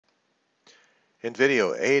In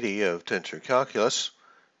video 80 of Tensor Calculus,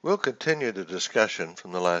 we'll continue the discussion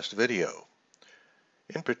from the last video.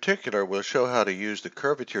 In particular, we'll show how to use the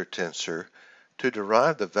curvature tensor to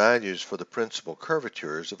derive the values for the principal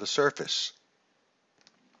curvatures of a surface.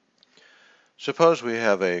 Suppose we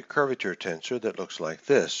have a curvature tensor that looks like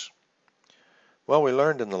this. Well, we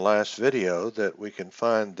learned in the last video that we can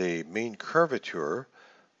find the mean curvature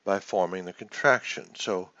by forming the contraction.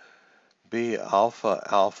 So B alpha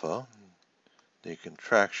alpha, the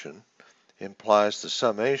contraction, implies the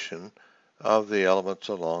summation of the elements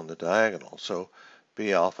along the diagonal. So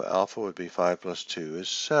B alpha alpha would be 5 plus 2 is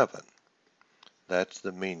 7. That's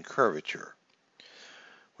the mean curvature.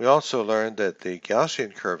 We also learned that the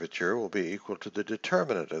Gaussian curvature will be equal to the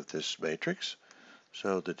determinant of this matrix.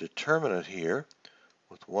 So the determinant here,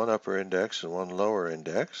 with one upper index and one lower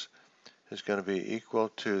index, is going to be equal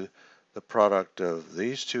to the product of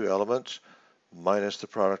these two elements minus the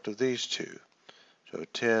product of these two. So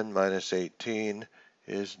 10 minus 18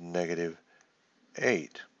 is negative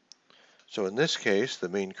 8. So in this case, the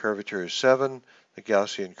mean curvature is 7, the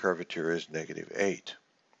Gaussian curvature is negative 8.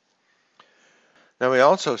 Now we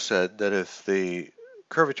also said that if the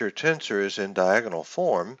curvature tensor is in diagonal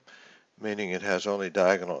form, meaning it has only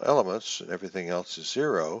diagonal elements and everything else is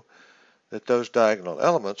 0, that those diagonal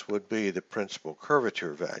elements would be the principal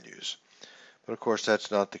curvature values. But of course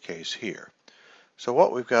that's not the case here. So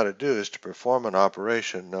what we've got to do is to perform an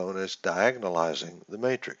operation known as diagonalizing the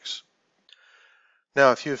matrix.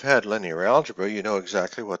 Now if you've had linear algebra, you know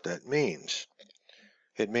exactly what that means.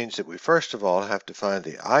 It means that we first of all have to find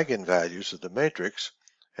the eigenvalues of the matrix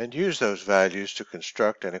and use those values to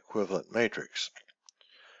construct an equivalent matrix.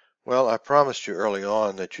 Well, I promised you early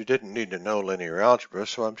on that you didn't need to know linear algebra,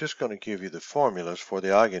 so I'm just going to give you the formulas for the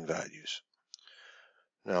eigenvalues.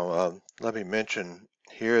 Now, let me mention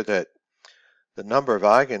here that the number of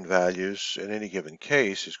eigenvalues in any given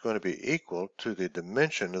case is going to be equal to the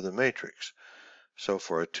dimension of the matrix. So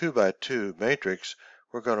for a 2 by 2 matrix,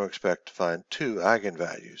 we're going to expect to find 2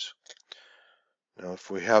 eigenvalues. Now if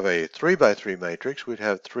we have a 3 by 3 matrix, we'd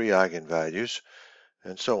have 3 eigenvalues,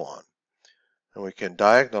 and so on. And we can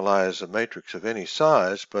diagonalize a matrix of any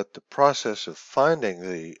size, but the process of finding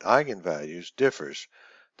the eigenvalues differs.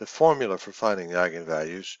 The formula for finding the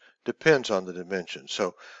eigenvalues depends on the dimension.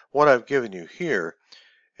 So what I've given you here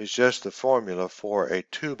is just the formula for a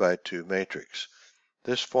 2 by 2 matrix.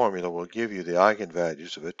 This formula will give you the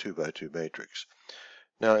eigenvalues of a 2 by 2 matrix.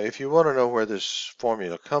 Now, if you want to know where this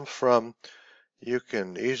formula comes from, you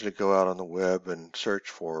can easily go out on the web and search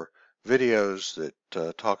for videos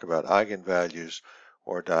that talk about eigenvalues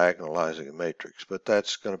or diagonalizing a matrix, but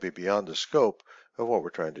that's going to be beyond the scope of what we're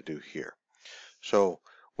trying to do here. So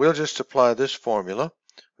we'll just apply this formula.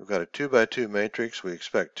 We've got a 2 by 2 matrix. We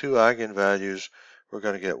expect 2 eigenvalues. We're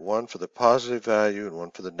going to get one for the positive value and one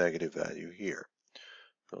for the negative value here.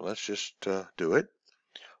 So let's just do it.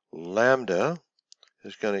 Lambda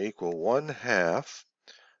is going to equal 1/2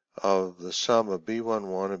 of the sum of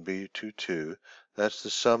B11 and B22. That's the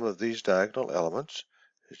sum of these diagonal elements.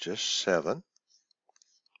 It's just 7.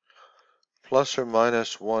 Plus or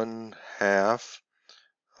minus 1/2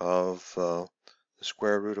 of the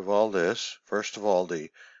square root of all this. First of all, the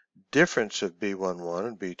difference of B11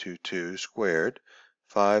 and B22 squared.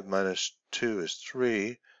 5 minus 2 is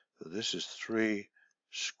 3. So this is 3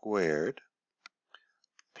 squared.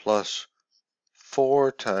 Plus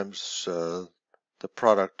 4 times the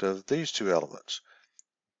product of these two elements,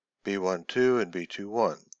 B12 and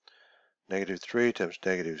B21. Negative 3 times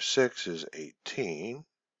negative 6 is 18.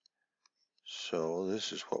 So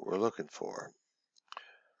this is what we're looking for.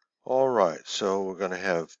 All right, so we're going to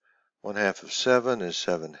have 1/2 of 7 is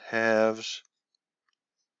 7/2.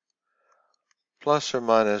 Plus or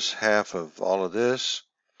minus half of all of this.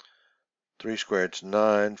 3 squared is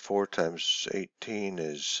 9. 4 times 18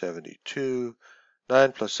 is 72.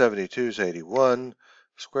 9 plus 72 is 81.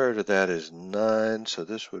 Square root of that is 9, so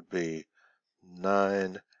this would be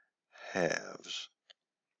 9/2.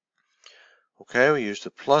 Okay, we use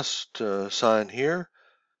the plus sign here.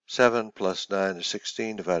 7 plus 9 is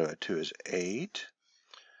 16, divided by 2 is 8.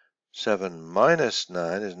 7 minus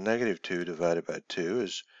 9 is negative 2, divided by 2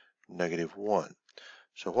 is negative 1.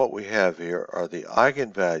 So what we have here are the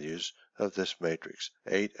eigenvalues of this matrix,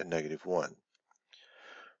 8 and negative 1.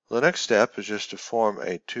 The next step is just to form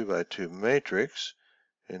a 2 by 2 matrix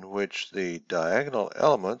in which the diagonal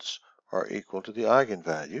elements are equal to the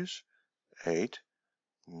eigenvalues, 8,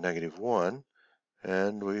 negative 1,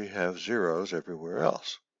 and we have zeros everywhere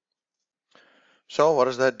else. So what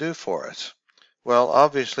does that do for us? Well,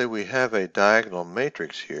 obviously we have a diagonal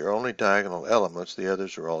matrix here, only diagonal elements, the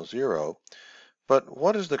others are all 0, But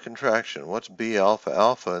what is the contraction? What's B alpha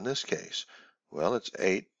alpha in this case? Well, it's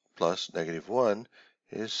 8 plus -1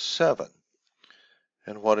 is 7.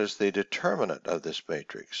 And what is the determinant of this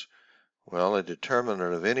matrix? Well, a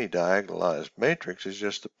determinant of any diagonalized matrix is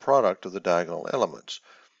just the product of the diagonal elements.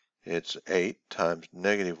 It's 8 times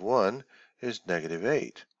 -1 is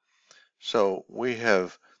 -8. So we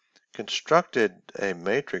have constructed a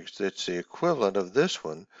matrix that's the equivalent of this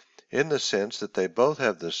one in the sense that they both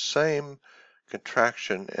have the same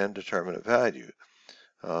contraction and determinant value.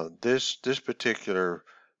 This particular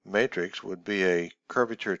matrix would be a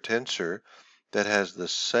curvature tensor that has the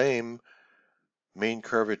same mean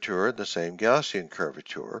curvature, the same Gaussian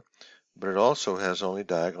curvature, but it also has only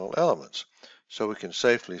diagonal elements. So we can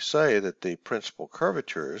safely say that the principal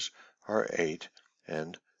curvatures are 8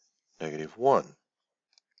 and -1.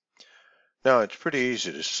 Now it's pretty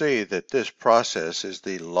easy to see that this process is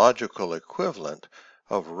the logical equivalent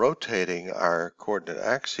of rotating our coordinate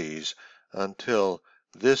axes until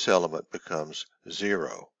this element becomes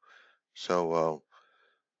 0. So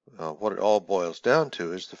what it all boils down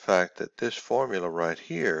to is the fact that this formula right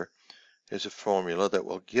here is a formula that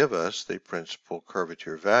will give us the principal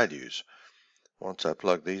curvature values. Once I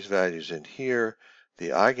plug these values in here, the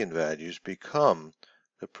eigenvalues become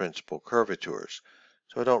the principal curvatures.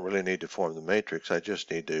 So I don't really need to form the matrix, I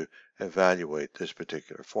just need to evaluate this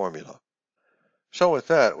particular formula. So with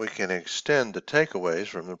that, we can extend the takeaways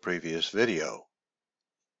from the previous video.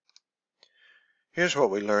 Here's what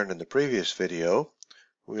we learned in the previous video.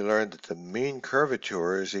 We learned that the mean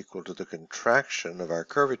curvature is equal to the contraction of our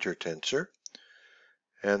curvature tensor,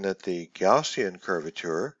 and that the Gaussian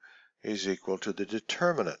curvature is equal to the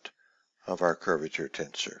determinant of our curvature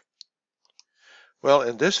tensor. Well,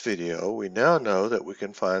 in this video, we now know that we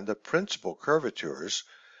can find the principal curvatures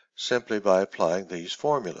simply by applying these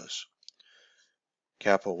formulas.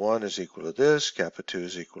 Kappa 1 is equal to this, kappa 2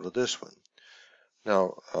 is equal to this one.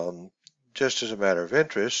 Now, just as a matter of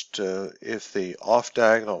interest, if the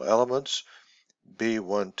off-diagonal elements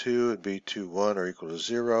B12 and B21 are equal to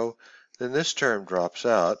 0, then this term drops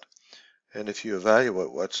out, and if you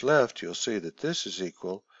evaluate what's left, you'll see that this is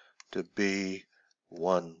equal to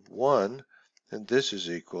B11, and this is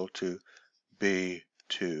equal to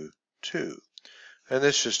B22. And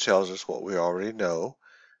this just tells us what we already know,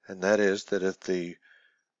 and that is that if the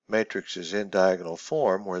matrix is in diagonal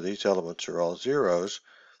form, where these elements are all zeros,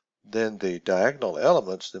 then the diagonal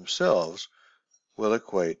elements themselves will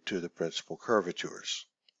equate to the principal curvatures.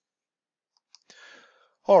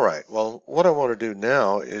 Alright, well, what I want to do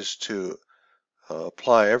now is to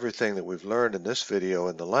apply everything that we've learned in this video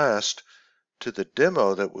and the last to the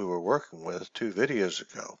demo that we were working with 2 videos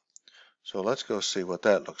ago. So let's go see what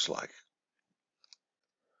that looks like.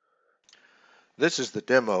 This is the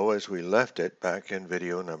demo as we left it back in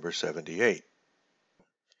video number 78.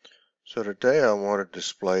 So today I want to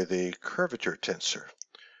display the curvature tensor,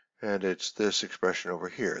 and it's this expression over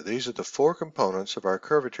here. These are the 4 components of our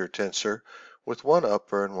curvature tensor with one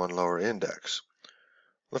upper and one lower index.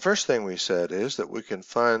 The first thing we said is that we can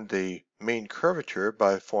find the mean curvature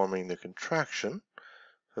by forming the contraction.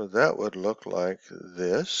 So that would look like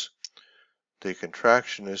this. The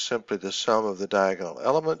contraction is simply the sum of the diagonal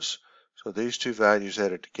elements. So these 2 values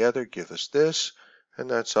added together give us this, and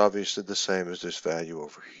that's obviously the same as this value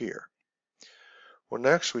over here. Well,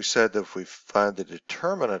 next we said that if we find the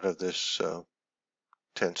determinant of this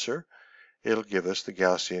tensor, it'll give us the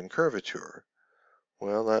Gaussian curvature.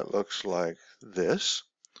 Well, that looks like this.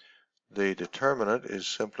 The determinant is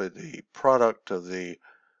simply the product of the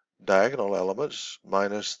diagonal elements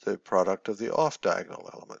minus the product of the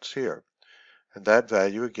off-diagonal elements here. And that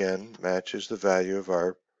value again matches the value of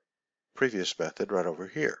our previous method right over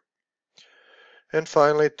here. And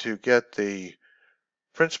finally, to get the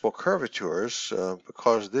principal curvatures,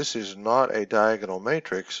 because this is not a diagonal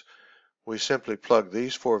matrix, we simply plug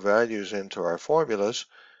these 4 values into our formulas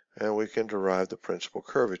and we can derive the principal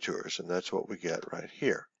curvatures, and that's what we get right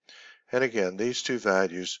here. And again, these 2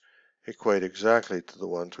 values equate exactly to the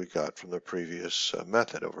ones we got from the previous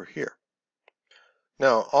method over here.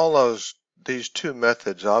 Now, these 2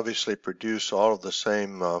 methods obviously produce all of the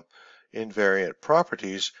same invariant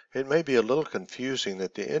properties. It may be a little confusing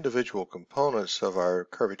that the individual components of our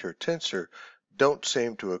curvature tensor don't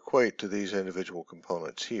seem to equate to these individual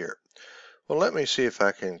components here. Well, let me see if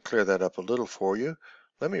I can clear that up a little for you.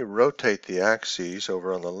 Let me rotate the axes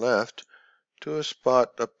over on the left to a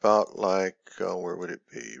spot about like, where would it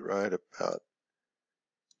be? Right about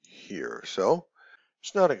here or so.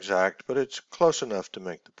 It's not exact, but it's close enough to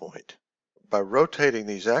make the point. By rotating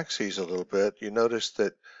these axes a little bit, you notice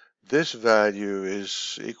that this value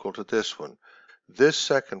is equal to this one. This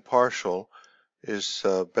second partial is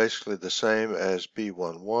basically the same as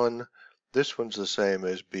B11. This one's the same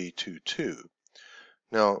as B22.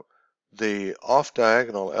 Now, the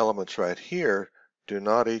off-diagonal elements right here do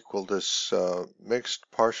not equal this mixed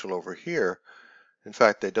partial over here. In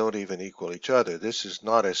fact, they don't even equal each other. This is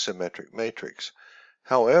not a symmetric matrix.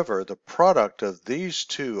 However, the product of these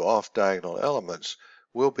two off-diagonal elements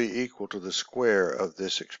will be equal to the square of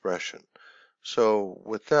this expression. So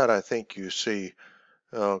with that, I think you see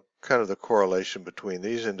kind of the correlation between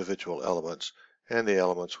these individual elements and the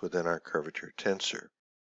elements within our curvature tensor.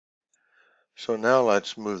 So now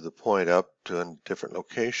let's move the point up to a different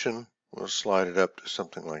location. We'll slide it up to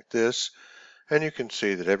something like this, and you can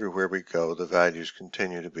see that everywhere we go, the values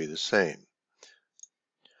continue to be the same.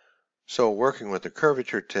 So working with the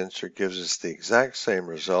curvature tensor gives us the exact same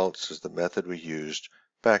results as the method we used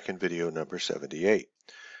back in video number 78.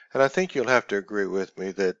 And I think you'll have to agree with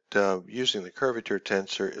me that using the curvature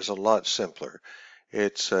tensor is a lot simpler.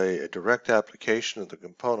 It's a direct application of the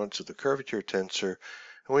components of the curvature tensor,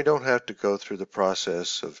 and we don't have to go through the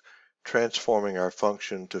process of transforming our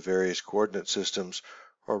function to various coordinate systems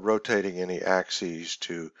or rotating any axes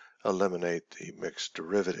to eliminate the mixed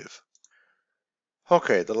derivative.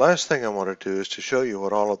 Okay, the last thing I want to do is to show you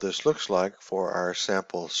what all of this looks like for our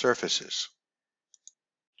sample surfaces.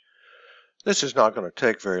 This is not going to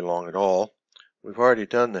take very long at all. We've already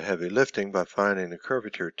done the heavy lifting by finding the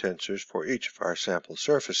curvature tensors for each of our sample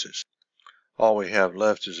surfaces. All we have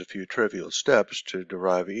left is a few trivial steps to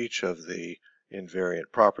derive each of the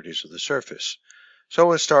invariant properties of the surface. So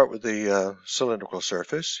we'll start with the cylindrical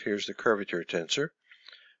surface. Here's the curvature tensor.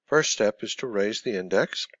 First step is to raise the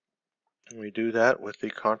index. We do that with the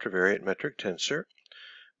contravariant metric tensor.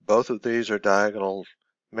 Both of these are diagonal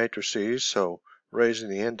matrices, so raising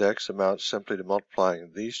the index amounts simply to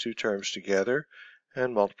multiplying these two terms together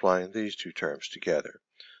and multiplying these two terms together.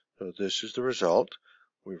 So this is the result.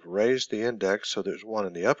 We've raised the index so there's one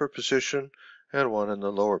in the upper position and one in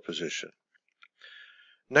the lower position.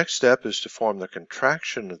 Next step is to form the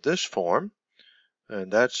contraction of this form,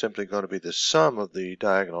 and that's simply going to be the sum of the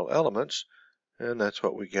diagonal elements, and that's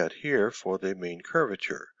what we get here for the mean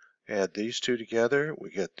curvature. Add these two together,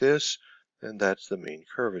 we get this, and that's the mean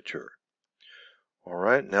curvature. All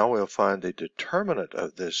right, now we'll find the determinant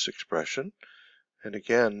of this expression. And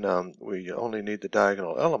again, we only need the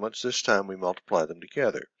diagonal elements. This time we multiply them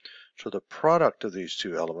together. So the product of these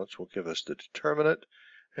two elements will give us the determinant,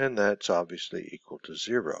 and that's obviously equal to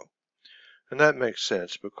 0. And that makes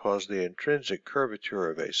sense because the intrinsic curvature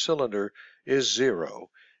of a cylinder is 0.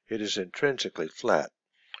 It is intrinsically flat.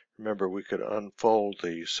 Remember, we could unfold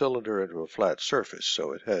the cylinder into a flat surface,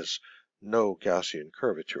 so it has no Gaussian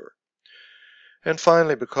curvature. And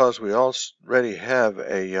finally, because we already have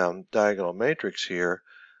a diagonal matrix here,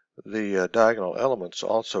 the diagonal elements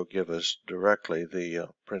also give us directly the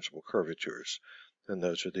principal curvatures, and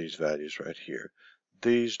those are these values right here.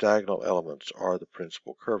 These diagonal elements are the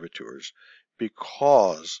principal curvatures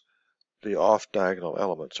because the off-diagonal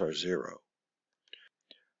elements are 0.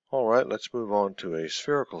 All right, let's move on to a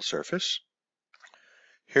spherical surface.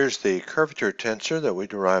 Here's the curvature tensor that we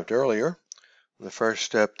derived earlier. The first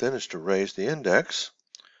step then is to raise the index.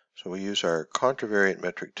 So we use our contravariant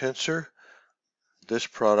metric tensor. This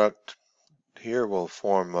product here will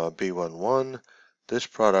form B11. This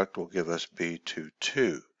product will give us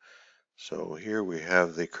B22. So here we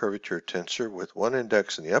have the curvature tensor with one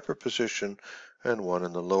index in the upper position and one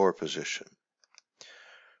in the lower position.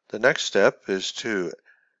 The next step is to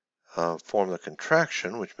form the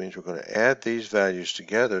contraction, which means we're going to add these values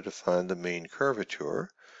together to find the mean curvature.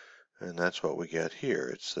 And that's what we get here.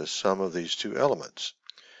 It's the sum of these two elements.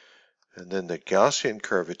 And then the Gaussian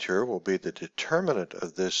curvature will be the determinant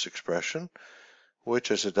of this expression, which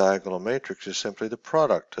as a diagonal matrix is simply the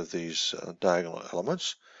product of these diagonal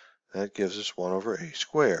elements. That gives us 1 over a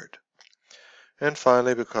squared. And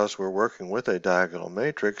finally, because we're working with a diagonal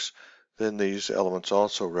matrix, then these elements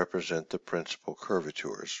also represent the principal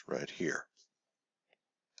curvatures right here.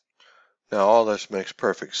 Now all this makes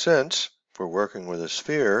perfect sense. If we're working with a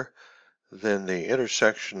sphere, then the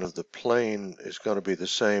intersection of the plane is going to be the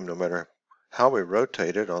same no matter how we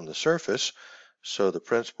rotate it on the surface, so the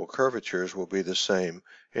principal curvatures will be the same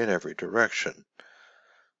in every direction.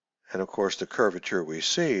 And of course the curvature we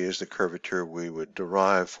see is the curvature we would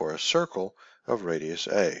derive for a circle of radius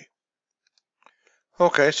a.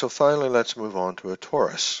 Okay, so finally let's move on to a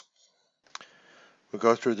torus. We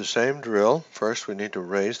go through the same drill. First we need to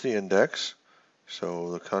raise the index,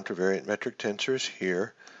 so the contravariant metric tensor is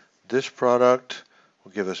here. This product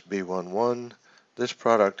will give us B11, this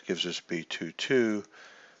product gives us B22,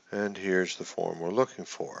 and here's the form we're looking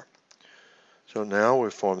for. So now we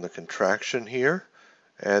form the contraction here,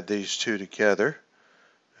 add these two together,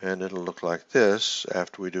 and it'll look like this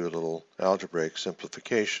after we do a little algebraic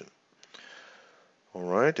simplification.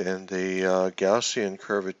 Alright, and the Gaussian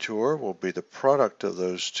curvature will be the product of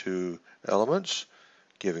those two elements,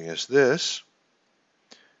 giving us this.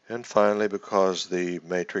 And finally, because the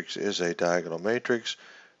matrix is a diagonal matrix,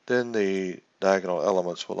 then the diagonal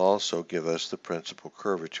elements will also give us the principal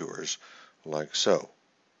curvatures, like so.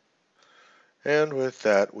 And with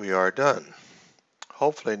that, we are done.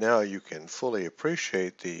 Hopefully now you can fully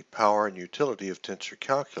appreciate the power and utility of tensor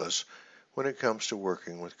calculus when it comes to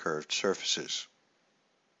working with curved surfaces.